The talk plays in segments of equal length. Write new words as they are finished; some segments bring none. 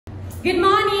Good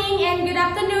morning and good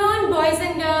afternoon, boys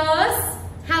and girls.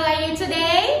 How are you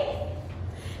today?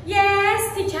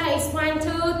 Yes, teacher is fine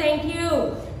too, thank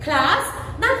you. Class,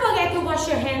 don't forget to wash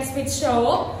your hands with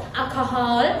soap,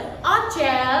 alcohol, or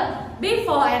gel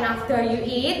before and after you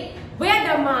eat.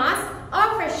 Wear the mask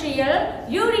or face shield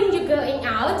during you going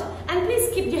out, and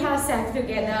please keep yourself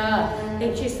together.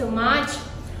 Thank you so much.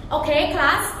 Okay,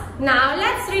 class, now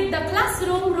let's read the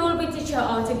classroom rule with teacher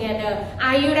all together.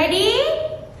 Are you ready?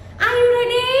 Are you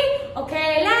ready?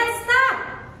 Okay, let's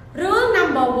start. Rule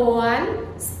number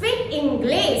 1, speak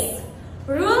English.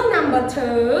 Rule number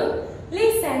 2,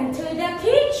 listen to the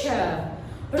teacher.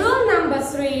 Rule number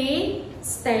 3,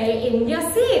 stay in your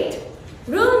seat.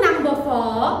 Rule number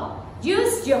 4,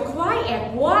 use your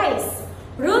quiet voice.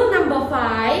 Rule number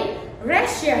 5,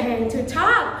 raise your hand to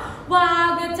talk.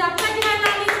 Wow, good job. Clap your hands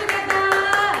loudly together.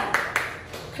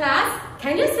 Class,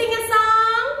 can you sing a song?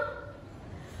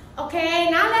 Okay,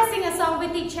 now let's sing a song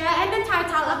with teacher, and the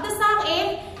title of the song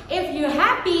is If You're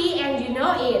Happy and You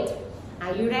Know It.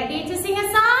 Are you ready to sing a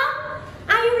song?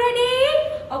 Are you ready?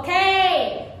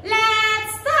 Okay,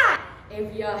 let's start.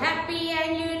 If you're happy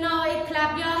and you know it,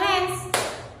 clap your hands.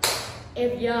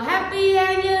 If you're happy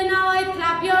and you know it,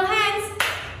 clap your hands.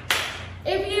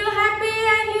 If you're happy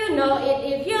and you know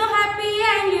it, if you're happy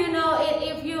and you know it,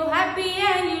 if you're happy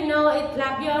and you know it,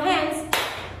 clap your hands.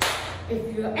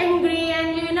 If you're angry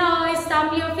and you know it,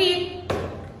 stamp your feet.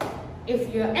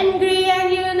 If you're angry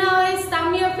and you know it,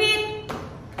 stamp your feet.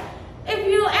 If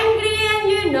you're angry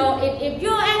and you know it, if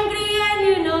you're angry and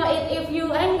you know it, if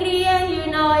you're angry and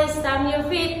you know it, stamp your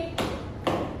feet.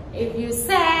 If you're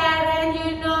sad and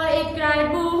you know it, cry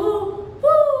boo,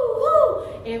 boo, boo.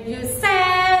 If you're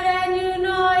sad and you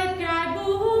know it, cry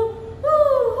boo,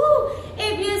 boo, boo.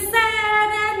 If you're sad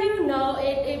and you know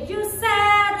it, if you're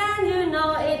sad and you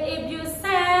know it, if you're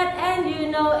sad and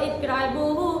you know it, cry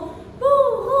boo, boo,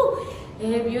 boo.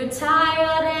 If you're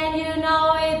tired and you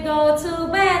know it, go to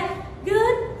bed.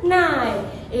 Good night.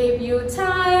 If you're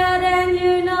tired and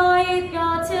you know it,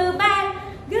 go to bed.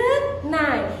 Good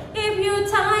night. If you're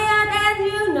tired and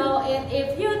you know it,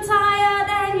 if you're tired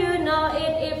and you know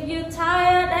it, if you're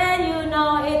tired and you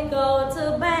know it, go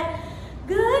to bed.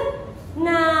 Good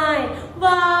night.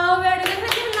 Wow, very good.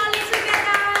 Put your knowledge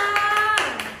together.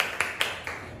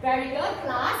 Very good,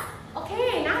 class.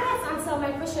 Okay, now let's answer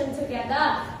my question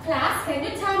together. Class, can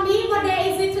you tell me what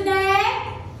day is it today?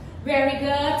 Very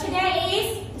good. Today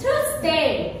is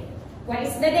Tuesday. What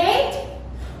is the date?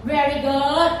 Very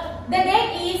good. The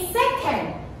date is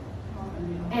 2nd.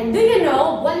 And do you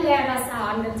know what letters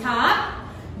are on the top?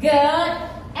 Good.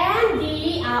 And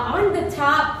D are on the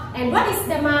top. And what is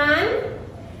the month?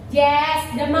 Yes,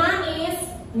 the month is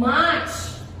March.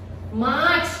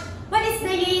 March. What is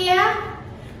the year?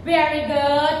 Very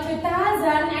good.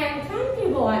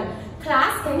 2021.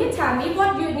 Class, can you tell me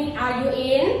what unit are you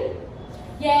in?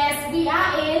 Yes, we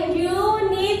are in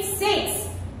Unit 6.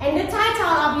 And the title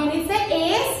of Unit 6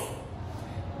 is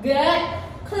Good.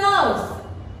 Close.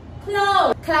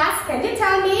 Close. Class, can you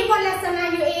tell me what lesson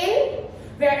are you in?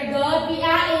 Very good. We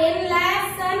are in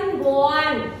Lesson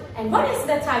 1. And what is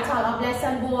the title of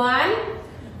Lesson 1?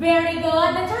 Very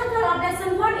good. The title of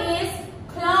Lesson 1 is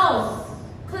Close.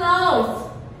 Close.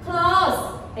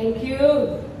 Close. Thank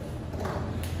you.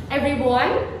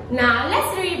 Everyone, now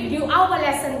let's review our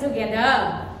lesson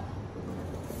together.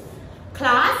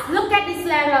 Class, look at this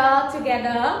letter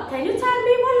together. Can you tell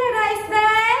me what letter is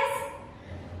this?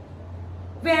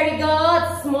 Very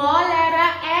good. Small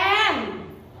letter M.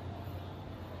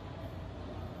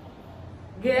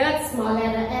 Good. Small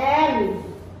letter M.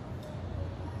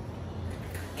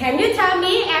 Can you tell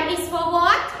me M is for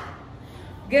what?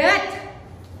 Good.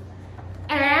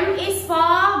 M is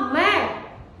for Mac.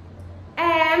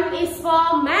 M is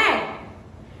for Mac.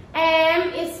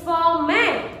 M is for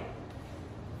Mac.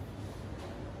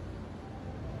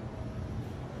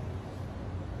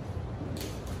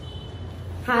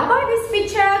 How about this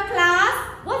picture, class?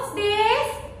 What's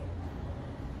this?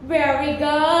 Very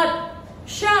good.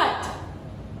 Shirt.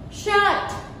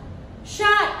 Shirt.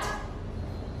 Shirt.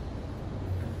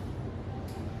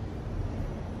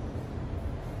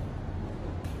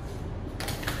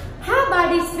 How about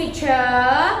this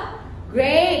picture?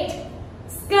 Great.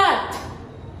 Skirt.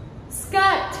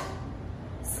 Skirt.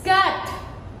 Skirt.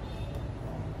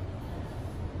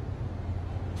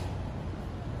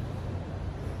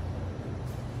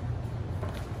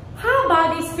 How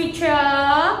about this picture?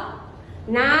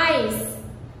 Nice.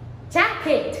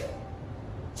 Jacket.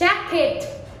 Jacket.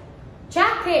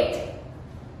 Jacket.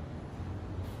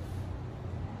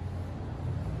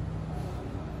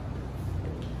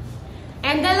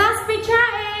 And the last picture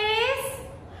is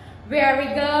very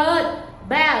Very good.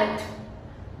 Belt,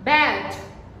 belt,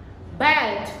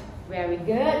 belt. Very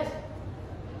good.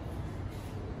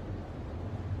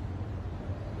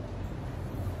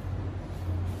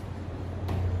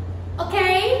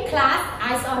 Okay, class,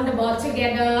 eyes on the board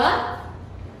together.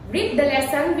 Read the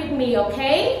lesson with me,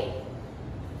 okay?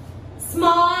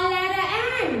 Small letter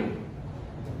M.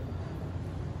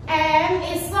 M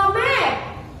is for Mac.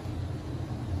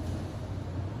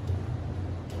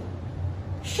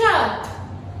 Shirt,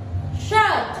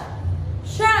 shirt,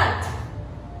 shirt.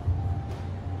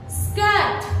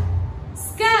 Skirt,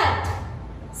 skirt,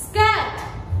 skirt.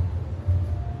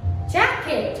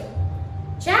 Jacket,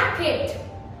 jacket,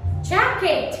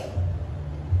 jacket.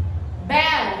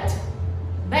 Belt,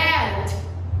 belt,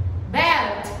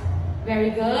 belt.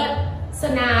 Very good.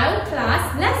 So now,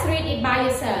 class, let's read it by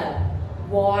yourself.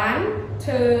 1,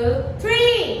 2,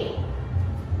 3.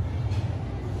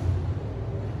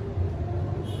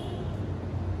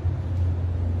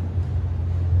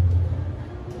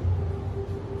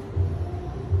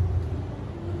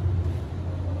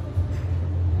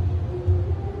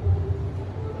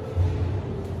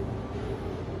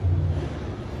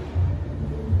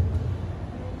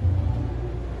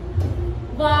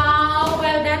 Wow,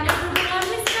 well done everyone.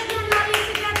 Let's clap your hands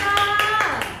together.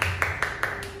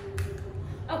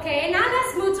 Okay, now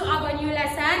let's move to our new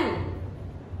lesson.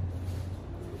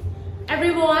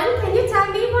 Everyone, can you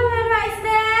tell me what letter is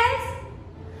this?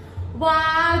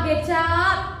 Wow, good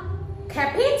job.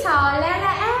 Capital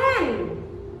letter N.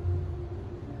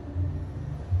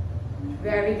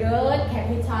 Very good,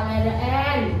 capital letter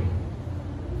N.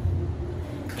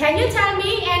 Can you tell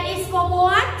me N is for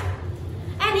what?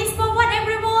 N is for what,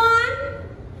 everyone?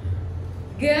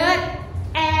 Good.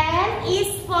 N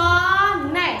is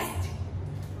for nest.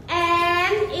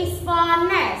 N is for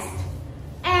nest.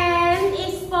 N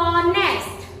is for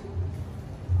nest.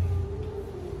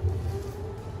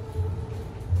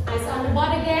 Eyes on the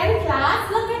board again, class.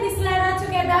 Look at this letter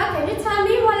together. Can you tell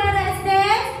me what letter is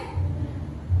this?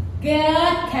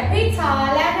 Good. Capital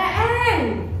letter N.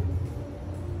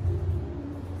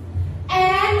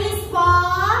 N is for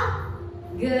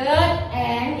good.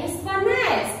 N is for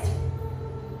nest.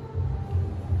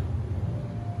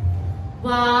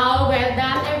 Wow, well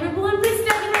done everyone.